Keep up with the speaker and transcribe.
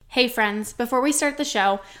Hey friends, before we start the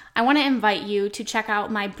show, I want to invite you to check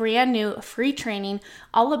out my brand new free training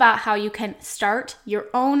all about how you can start your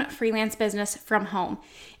own freelance business from home.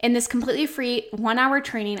 In this completely free 1-hour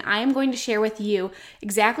training, I am going to share with you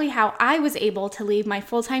exactly how I was able to leave my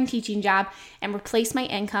full-time teaching job and replace my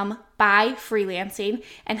income by freelancing,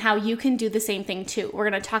 and how you can do the same thing too. We're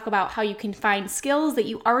going to talk about how you can find skills that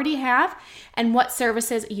you already have and what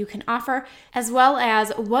services you can offer, as well as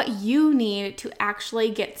what you need to actually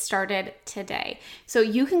get started today. So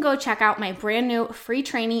you can go check out my brand new free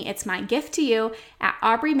training. It's my gift to you at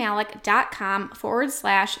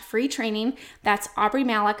aubreemalick.com/free training. That's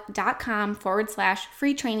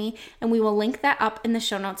aubreemalick.com/free training. And we will link that up in the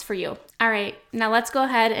show notes for you. All right, now let's go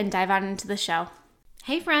ahead and dive on into the show.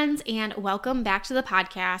 Hey friends, and welcome back to the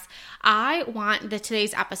podcast. I want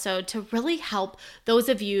today's episode to really help those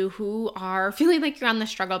of you who are feeling like you're on the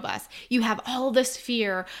struggle bus. You have all this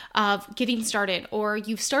fear of getting started, or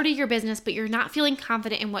you've started your business, but you're not feeling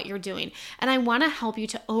confident in what you're doing. And I want to help you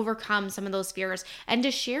to overcome some of those fears and to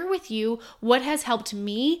share with you what has helped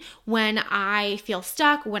me when I feel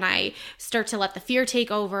stuck, when I start to let the fear take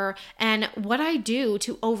over, and what I do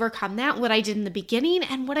to overcome that, what I did in the beginning,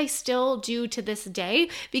 and what I still do to this day.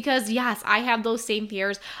 Because yes, I have those same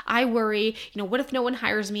fears. I worry, what if no one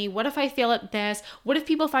hires me? What if I fail at this? What if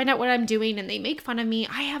people find out what I'm doing and they make fun of me?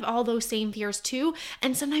 I have all those same fears too.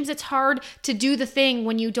 And sometimes it's hard to do the thing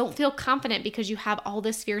when you don't feel confident because you have all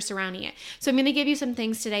this fear surrounding it. So I'm going to give you some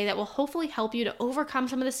things today that will hopefully help you to overcome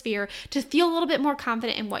some of this fear, to feel a little bit more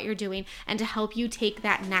confident in what you're doing, and to help you take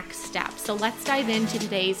that next step. So let's dive into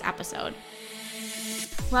today's episode.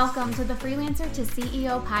 Welcome to the Freelancer to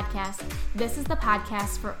CEO podcast. This is the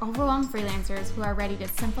podcast for overwhelmed freelancers who are ready to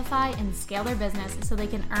simplify and scale their business so they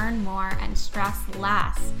can earn more and stress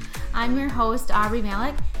less. I'm your host, Aubrey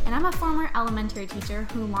Malick, and I'm a former elementary teacher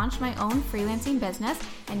who launched my own freelancing business,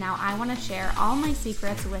 and now I want to share all my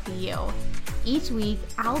secrets with you. Each week,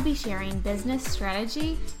 I'll be sharing business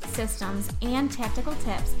strategy, systems, and tactical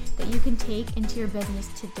tips that you can take into your business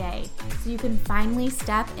today so you can finally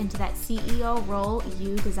step into that CEO role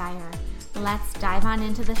you desire. Let's dive on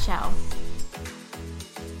into the show.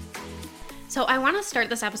 So I want to start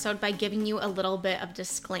this episode by giving you a little bit of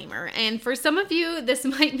disclaimer. And for some of you, this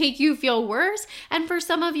might make you feel worse. And for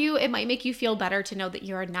some of you, it might make you feel better to know that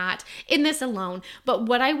you're not in this alone. But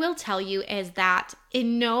what I will tell you is that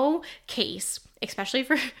in no case, especially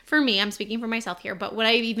for me, I'm speaking for myself here, but what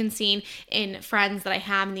I've even seen in friends that I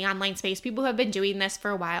have in the online space, people who have been doing this for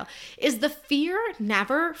a while, is the fear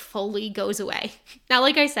never fully goes away. Now,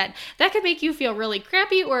 like I said, that could make you feel really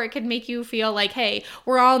crappy, or it could make you feel like, hey,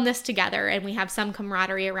 we're all in this together and we have some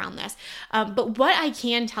camaraderie around this. But what I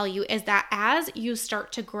can tell you is that as you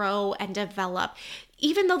start to grow and develop,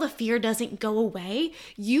 even though the fear doesn't go away,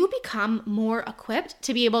 you become more equipped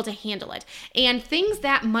to be able to handle it. And things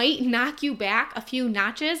that might knock you back a few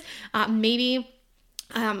notches, maybe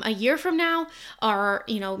a year from now, or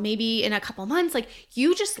maybe in a couple months,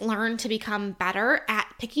 you just learn to become better at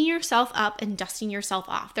picking yourself up and dusting yourself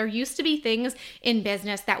off. There used to be things in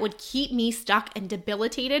business that would keep me stuck and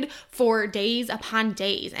debilitated for days upon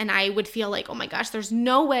days, and I would feel like, oh my gosh, there's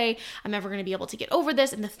no way I'm ever going to be able to get over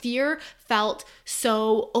this, and the fear felt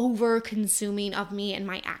so over-consuming of me and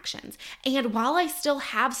my actions. And while I still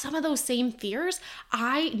have some of those same fears,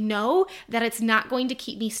 I know that it's not going to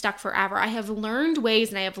keep me stuck forever. I have learned ways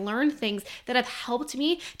and I have learned things that have helped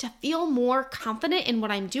me to feel more confident in what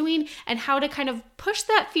I'm doing and how to kind of push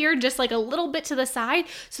that fear just like a little bit to the side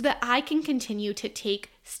so that I can continue to take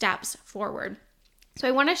steps forward. So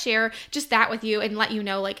I want to share just that with you and let you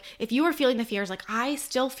know, if you are feeling the fears, I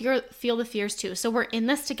still feel the fears too. So we're in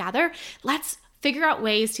this together. Let's figure out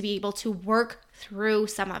ways to be able to work through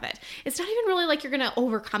some of it. It's not even really like you're going to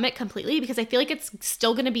overcome it completely, because I feel like it's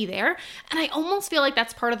still going to be there. And I almost feel like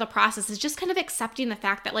that's part of the process, is just kind of accepting the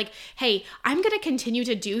fact that hey, I'm going to continue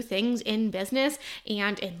to do things in business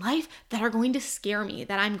and in life that are going to scare me,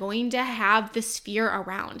 that I'm going to have this fear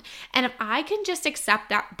around. And if I can just accept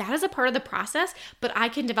that that is a part of the process, but I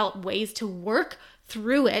can develop ways to work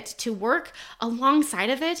through it, to work alongside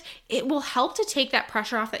of it, it will help to take that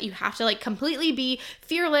pressure off that you have to completely be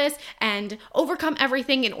fearless and overcome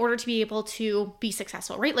everything in order to be able to be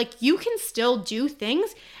successful, right? You can still do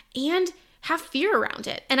things and have fear around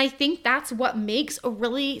it. And I think that's what makes a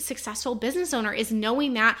really successful business owner, is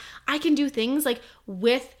knowing that I can do things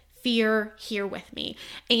with fear here with me.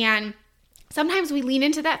 And sometimes we lean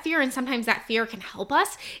into that fear, and sometimes that fear can help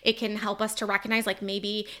us. It can help us to recognize like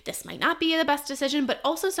maybe this might not be the best decision, but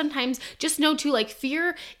also sometimes just know too, like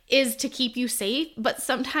fear is to keep you safe, but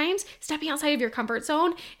sometimes stepping outside of your comfort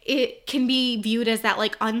zone, it can be viewed as that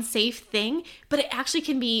like unsafe thing, but it actually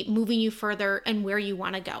can be moving you further and where you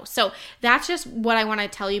want to go. So that's just what I want to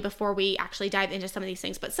tell you before we actually dive into some of these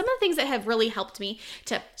things. But some of the things that have really helped me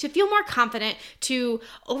to feel more confident, to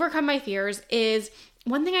overcome my fears is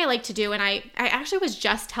one thing I like to do, and I actually was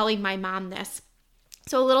just telling my mom this.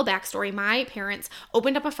 So a little backstory, my parents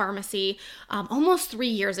opened up a pharmacy almost 3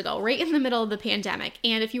 years ago, right in the middle of the pandemic.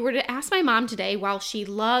 And if you were to ask my mom today, while she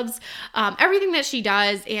loves everything that she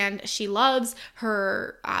does, and she loves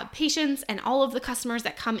her patients and all of the customers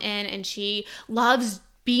that come in, and she loves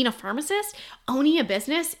being a pharmacist, owning a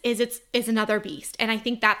business is another beast. And I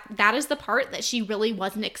think that is the part that she really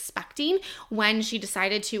wasn't expecting when she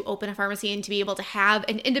decided to open a pharmacy and to be able to have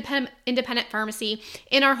an independent pharmacy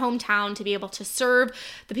in our hometown, to be able to serve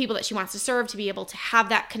the people that she wants to serve, to be able to have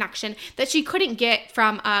that connection that she couldn't get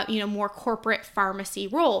from a more corporate pharmacy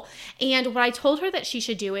role. And what I told her that she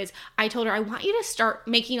should do is, I told her, I want you to start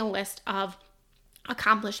making a list of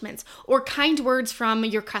accomplishments or kind words from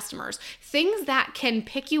your customers, things that can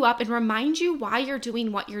pick you up and remind you why you're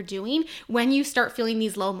doing what you're doing when you start feeling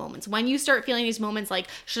these low moments, when you start feeling these moments like,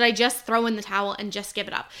 should I just throw in the towel and just give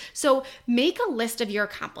it up? So make a list of your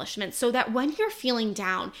accomplishments so that when you're feeling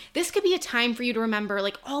down, this could be a time for you to remember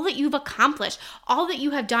like all that you've accomplished, all that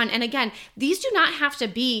you have done. And again, these do not have to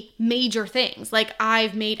be major things like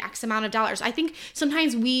I've made X amount of dollars. I think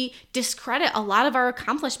sometimes we discredit a lot of our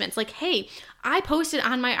accomplishments. Like, hey, I posted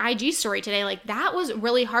on my IG story today, like that was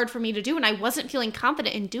really hard for me to do and I wasn't feeling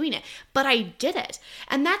confident in doing it, but I did it.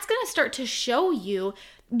 And that's going to start to show you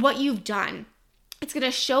what you've done. It's going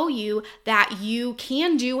to show you that you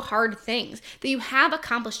can do hard things, that you have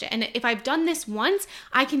accomplished it. And if I've done this once,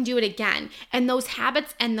 I can do it again. And those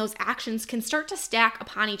habits and those actions can start to stack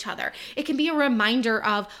upon each other. It can be a reminder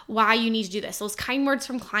of why you need to do this. Those kind words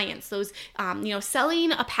from clients, those,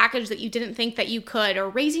 selling a package that you didn't think that you could, or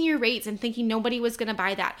raising your rates and thinking nobody was going to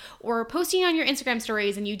buy that, or posting on your Instagram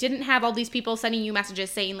stories and you didn't have all these people sending you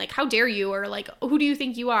messages saying like, how dare you? Or like, who do you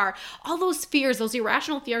think you are? All those fears, those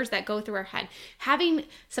irrational fears that go through our head. Having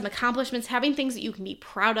some accomplishments, having things that you can be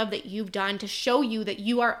proud of that you've done to show you that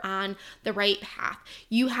you are on the right path.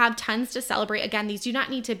 You have tons to celebrate. Again, these do not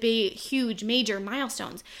need to be huge, major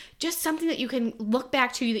milestones. Just something that you can look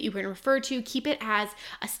back to, that you can refer to. Keep it as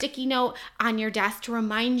a sticky note on your desk to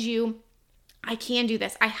remind you, I can do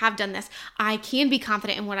this. I have done this. I can be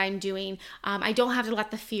confident in what I'm doing. I don't have to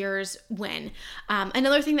let the fears win.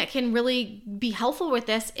 Another thing that can really be helpful with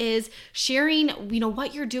this is sharing,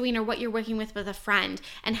 what you're doing or what you're working with a friend,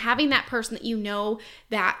 and having that person that you know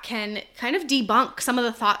that can kind of debunk some of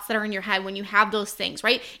the thoughts that are in your head when you have those things,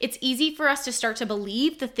 right? It's easy for us to start to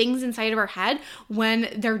believe the things inside of our head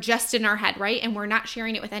when they're just in our head, right? And we're not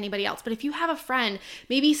sharing it with anybody else. But if you have a friend,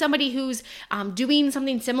 maybe somebody who's doing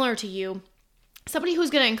something similar to you, somebody who's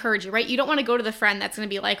going to encourage you, right? You don't want to go to the friend that's going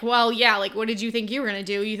to be like, well, yeah, like, what did you think you were going to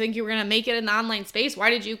do? You think you were going to make it in the online space? Why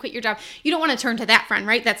did you quit your job? You don't want to turn to that friend,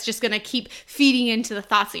 right? That's just going to keep feeding into the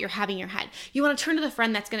thoughts that you're having in your head. You want to turn to the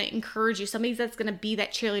friend that's going to encourage you, somebody that's going to be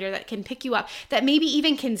that cheerleader that can pick you up, that maybe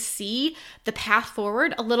even can see the path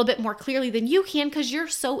forward a little bit more clearly than you can because you're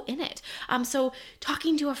so in it. So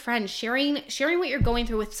talking to a friend, sharing what you're going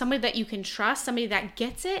through with somebody that you can trust, somebody that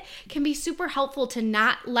gets it, can be super helpful to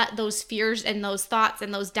not let those fears and those thoughts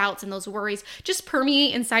and those doubts and those worries just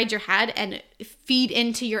permeate inside your head and feed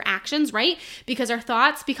into your actions, right? Because our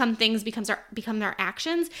thoughts become things, become our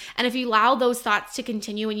actions. And if you allow those thoughts to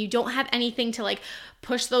continue and you don't have anything to like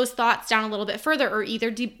push those thoughts down a little bit further, or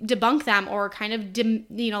either debunk them or kind of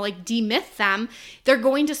demyth them, they're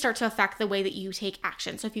going to start to affect the way that you take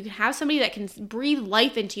action. So if you can have somebody that can breathe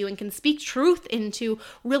life into you and can speak truth into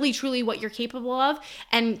really truly what you're capable of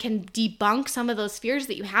and can debunk some of those fears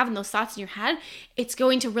that you have and those thoughts in your head, it's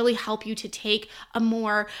going to really help you to take a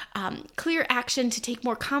more clear action, to take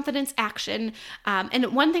more confidence action.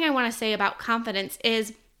 And one thing I want to say about confidence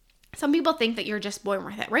is, some people think that you're just born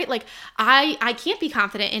with it, right? Like I can't be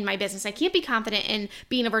confident in my business. I can't be confident in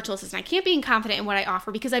being a virtual assistant. I can't be confident in what I offer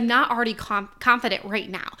because I'm not already confident right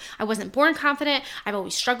now. I wasn't born confident. I've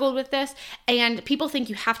always struggled with this. And people think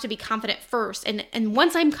you have to be confident first. And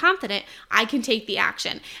once I'm confident, I can take the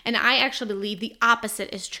action. And I actually believe the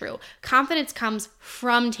opposite is true. Confidence comes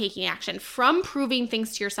from taking action, from proving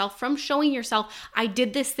things to yourself, from showing yourself, I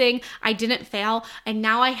did this thing, I didn't fail, and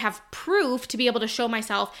now I have proof to be able to show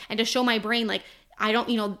myself and to show my brain like, I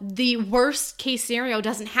don't, the worst case scenario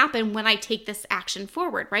doesn't happen when I take this action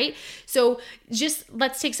forward, right? So just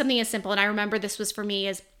let's take something as simple. And I remember this was for me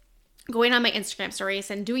as going on my Instagram stories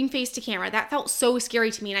and doing face to camera. That felt so scary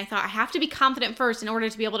to me. And I thought I have to be confident first in order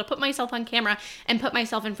to be able to put myself on camera and put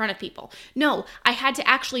myself in front of people. No, I had to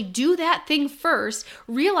actually do that thing first,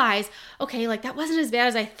 realize, okay, like that wasn't as bad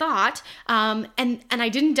as I thought. And I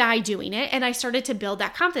didn't die doing it. And I started to build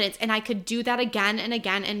that confidence, and I could do that again and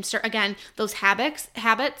again, and start again, those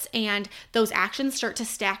habits and those actions start to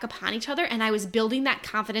stack upon each other. And I was building that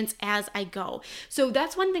confidence as I go. So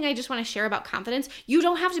that's one thing I just want to share about confidence. You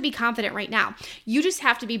don't have to be confident right now. You just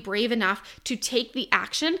have to be brave enough to take the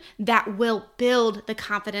action that will build the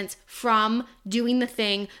confidence from doing the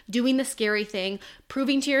thing, doing the scary thing,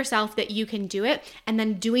 proving to yourself that you can do it, and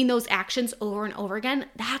then doing those actions over and over again.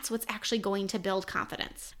 That's what's actually going to build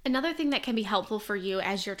confidence. Another thing that can be helpful for you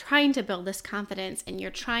as you're trying to build this confidence and you're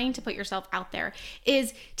trying to put yourself out there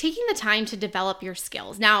is taking the time to develop your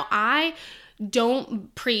skills. Now, I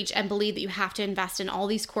don't preach and believe that you have to invest in all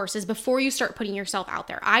these courses before you start putting yourself out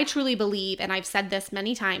there. I truly believe, and I've said this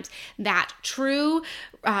many times, that true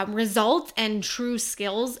results and true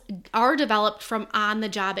skills are developed from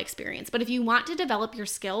on-the-job experience. But if you want to develop your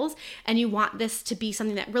skills and you want this to be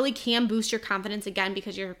something that really can boost your confidence again,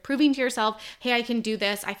 because you're proving to yourself, hey, I can do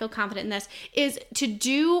this, I feel confident in this, is to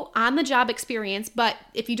do on-the-job experience. But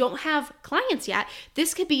if you don't have clients yet,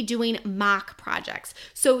 this could be doing mock projects.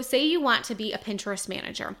 So say you want to be a Pinterest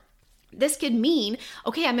manager. This could mean,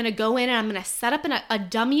 okay, I'm going to go in and I'm going to set up a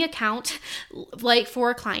dummy account like for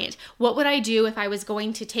a client. What would I do if I was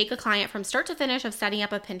going to take a client from start to finish of setting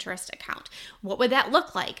up a Pinterest account? What would that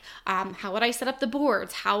look like? How would I set up the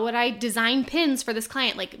boards? How would I design pins for this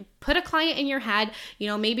client? Like, put a client in your head.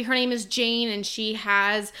 Maybe her name is Jane and she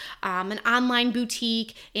has an online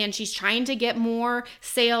boutique and she's trying to get more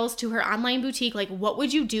sales to her online boutique. Like, what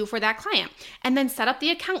would you do for that client? And then set up the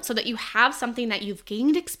account so that you have something that you've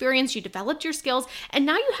gained experience, you developed your skills, and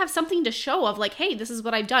now you have something to show of like, hey, this is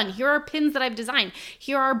what I've done. Here are pins that I've designed.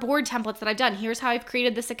 Here are board templates that I've done. Here's how I've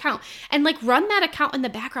created this account. And like, run that account in the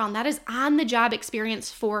background. That is on the job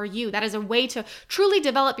experience for you. That is a way to truly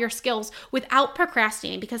develop your skills without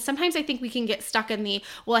procrastinating, because sometimes I think we can get stuck in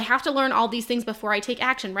well, I have to learn all these things before I take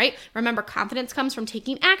action, right? Remember, confidence comes from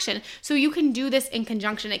taking action. So you can do this in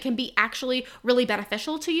conjunction. It can be actually really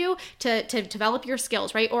beneficial to you to develop your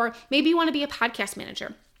skills, right? Or maybe you want to be a podcast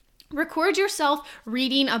manager. Record yourself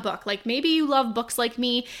reading a book. Like, maybe you love books like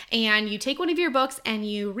me and you take one of your books and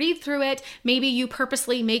you read through it. Maybe you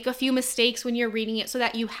purposely make a few mistakes when you're reading it so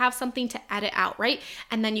that you have something to edit out, right?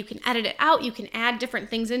 And then you can edit it out. You can add different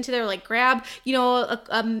things into there, like grab,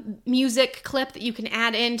 a music clip that you can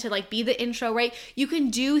add in to like be the intro, right? You can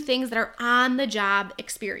do things that are on the job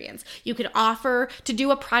experience. You could offer to do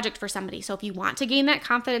a project for somebody. So if you want to gain that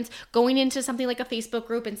confidence, going into something like a Facebook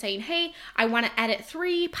group and saying, hey, I want to edit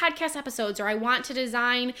 3 podcasts episodes, or I want to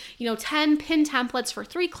design, 10 pin templates for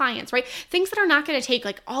 3 clients, right? Things that are not going to take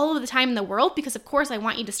like all of the time in the world, because of course I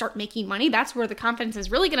want you to start making money. That's where the confidence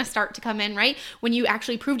is really going to start to come in, right? When you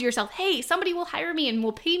actually prove to yourself, hey, somebody will hire me and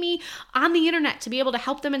will pay me on the internet to be able to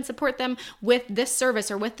help them and support them with this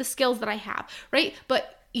service or with the skills that I have, right?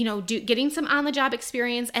 But getting some on-the-job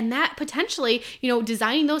experience, and that potentially,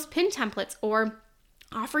 designing those pin templates, or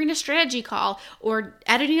offering a strategy call, or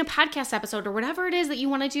editing a podcast episode, or whatever it is that you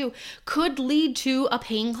want to do, could lead to a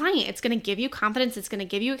paying client. It's going to give you confidence. It's going to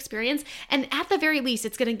give you experience. And at the very least,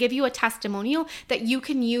 it's going to give you a testimonial that you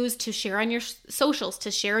can use to share on your socials,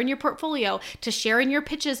 to share in your portfolio, to share in your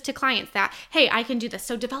pitches to clients that, hey, I can do this.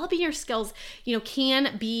 So developing your skills,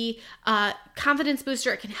 can be a confidence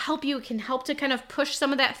booster. It can help you. It can help to kind of push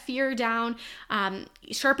some of that fear down.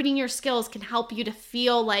 Sharpening your skills can help you to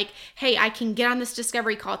feel like, hey, I can get on this discovery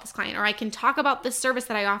call with this client, or I can talk about this service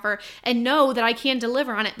that I offer and know that I can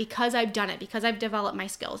deliver on it because I've done it, because I've developed my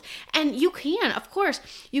skills. And you can, of course,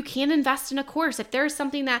 you can invest in a course. If there's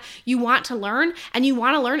something that you want to learn and you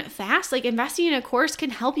want to learn it fast, like investing in a course can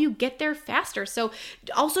help you get there faster. So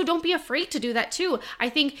also don't be afraid to do that too. I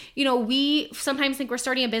think, we sometimes think we're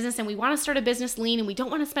starting a business and we want to start a business lean and we don't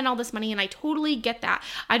want to spend all this money. And I totally get that.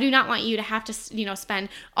 I do not want you to have to, spend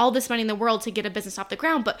all this money in the world to get a business off the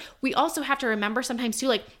ground. But we also have to remember sometimes too,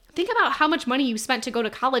 like, Think about how much money you spent to go to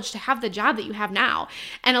college to have the job that you have now.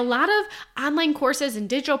 And a lot of online courses and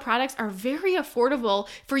digital products are very affordable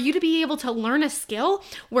for you to be able to learn a skill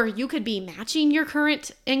where you could be matching your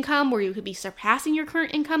current income, where you could be surpassing your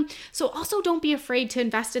current income. So also don't be afraid to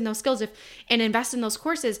invest in those skills and invest in those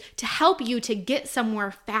courses to help you to get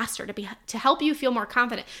somewhere faster, to help you feel more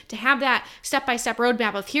confident, to have that step-by-step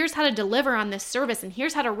roadmap of here's how to deliver on this service and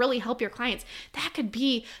here's how to really help your clients. That could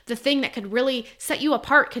be the thing that could really set you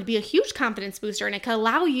apart, could be a huge confidence booster, and it could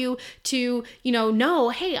allow you to, know,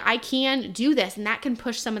 hey, I can do this, and that can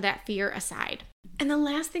push some of that fear aside. And the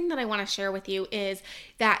last thing that I want to share with you is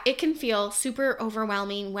that it can feel super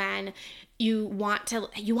overwhelming when you want to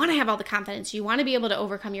have all the confidence. You want to be able to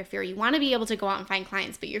overcome your fear. You want to be able to go out and find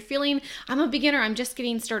clients, but you're feeling, I'm a beginner, I'm just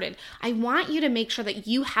getting started. I want you to make sure that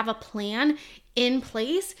you have a plan in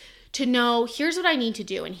place to know, here's what I need to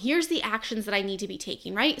do and here's the actions that I need to be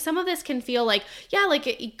taking, right? Some of this can feel like, yeah,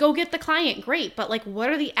 like go get the client, great, but like what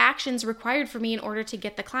are the actions required for me in order to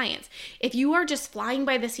get the clients? If you are just flying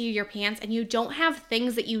by the seat of your pants and you don't have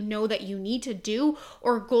things that you know that you need to do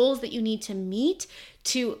or goals that you need to meet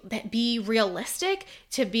to be realistic,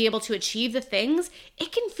 to be able to achieve the things,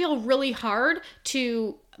 it can feel really hard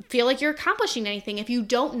to feel like you're accomplishing anything if you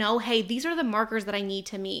don't know, hey, these are the markers that I need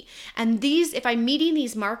to meet. And if I'm meeting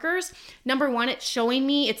these markers, number one, it's showing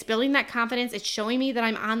me, it's building that confidence, it's showing me that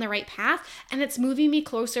I'm on the right path, and it's moving me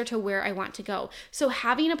closer to where I want to go. So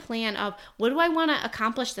having a plan of what do I want to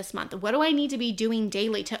accomplish this month? What do I need to be doing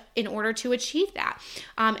daily in order to achieve that?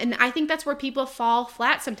 And I think that's where people fall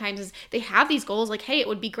flat sometimes is they have these goals like, hey, it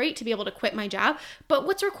would be great to be able to quit my job, but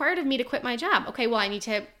what's required of me to quit my job? Okay, well, I need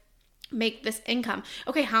to make this income.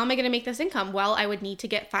 Okay, how am I going to make this income? Well, I would need to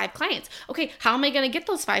get 5 clients. Okay, how am I going to get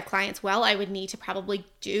those 5 clients? Well, I would need to probably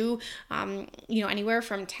do, anywhere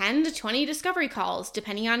from 10 to 20 discovery calls,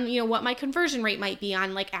 depending on, what my conversion rate might be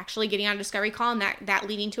on like actually getting on a discovery call and that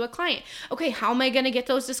leading to a client. Okay, how am I going to get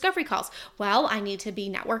those discovery calls? Well, I need to be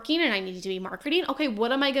networking and I need to be marketing. Okay,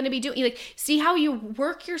 what am I going to be doing? Like, see how you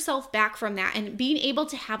work yourself back from that, and being able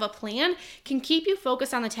to have a plan can keep you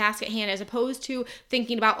focused on the task at hand as opposed to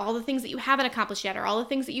thinking about all the things that you haven't accomplished yet or all the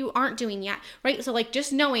things that you aren't doing yet, right? So like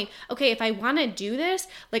just knowing, okay, if I want to do this,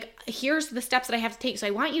 like here's the steps that I have to take. So I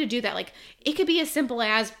want you to do that. Like it could be as simple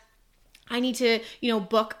as I need to,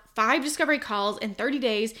 book 5 discovery calls in 30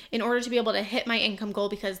 days in order to be able to hit my income goal,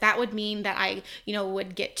 because that would mean that I,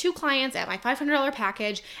 would get 2 clients at my $500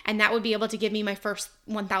 package, and that would be able to give me my first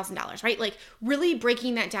 $1,000, right? Like really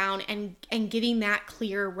breaking that down and getting that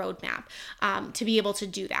clear roadmap to be able to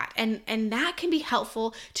do that. And that can be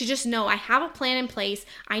helpful to just know I have a plan in place.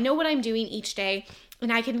 I know what I'm doing each day.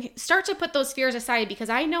 And I can start to put those fears aside because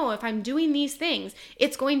I know if I'm doing these things,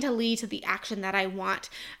 it's going to lead to the action that I want.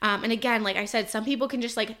 And again, like I said, some people can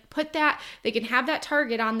just like put that, they can have that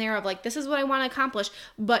target on there of like, this is what I want to accomplish,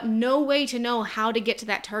 but no way to know how to get to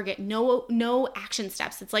that target. No action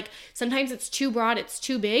steps. It's like, sometimes it's too broad, it's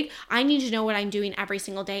too big. I need to know what I'm doing every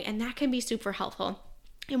single day. And that can be super helpful.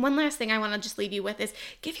 And one last thing I want to just leave you with is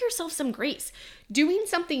give yourself some grace. Doing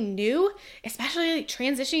something new, especially like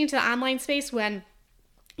transitioning to the online space when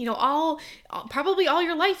probably all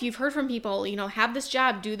your life you've heard from people, have this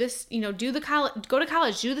job, do this, go to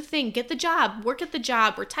college, do the thing, get the job, work at the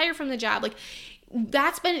job, retire from the job. Like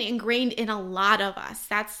that's been ingrained in a lot of us.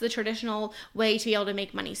 That's the traditional way to be able to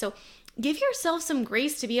make money. So give yourself some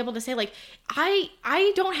grace to be able to say like,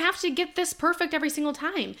 I don't have to get this perfect every single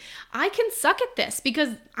time. I can suck at this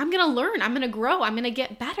because I'm going to learn, I'm going to grow, I'm going to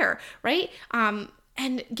get better, right?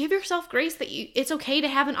 And give yourself grace that it's okay to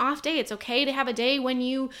have an off day. It's okay to have a day when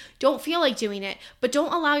you don't feel like doing it, but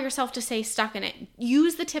don't allow yourself to stay stuck in it.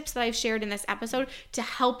 Use the tips that I've shared in this episode to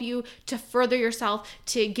help you to further yourself,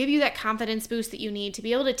 to give you that confidence boost that you need to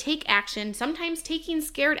be able to take action, sometimes taking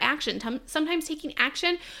scared action, sometimes taking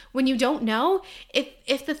action when you don't know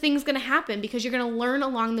if the thing's going to happen, because you're going to learn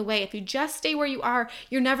along the way. If you just stay where you are,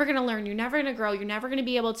 you're never going to learn, you're never going to grow, you're never going to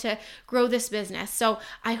be able to grow this business. So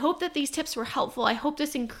I hope that these tips were helpful. I hope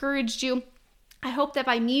this encouraged you. I hope that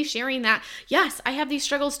by me sharing that, yes, I have these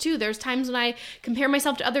struggles too. There's times when I compare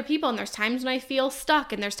myself to other people, and there's times when I feel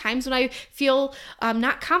stuck, and there's times when I feel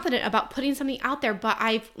not confident about putting something out there. But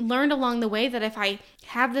I've learned along the way that if I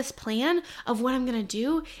have this plan of what I'm going to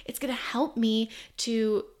do, it's going to help me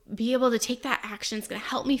to be able to take that action. It's going to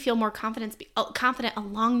help me feel more confident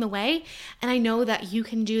along the way. And I know that you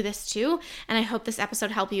can do this too. And I hope this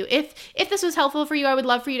episode helped you. If this was helpful for you, I would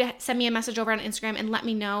love for you to send me a message over on Instagram and let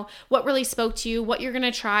me know what really spoke to you, what you're going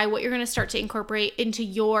to try, what you're going to start to incorporate into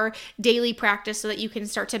your daily practice so that you can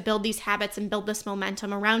start to build these habits and build this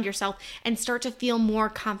momentum around yourself and start to feel more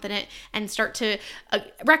confident and start to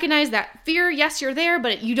recognize that fear, yes, you're there,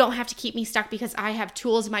 but you don't have to keep me stuck because I have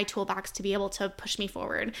tools in my toolbox to be able to push me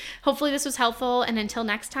forward. Hopefully this was helpful, and until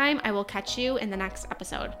next time, I will catch you in the next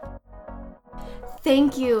episode.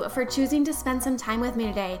 Thank you for choosing to spend some time with me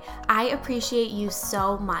today. I appreciate you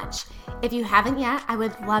so much. If you haven't yet, I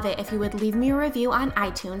would love it if you would leave me a review on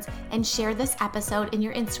iTunes and share this episode in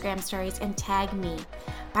your Instagram stories and tag me.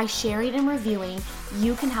 By sharing and reviewing,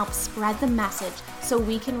 you can help spread the message so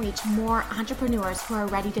we can reach more entrepreneurs who are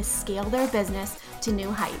ready to scale their business to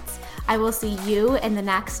new heights. I will see you in the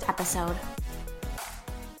next episode.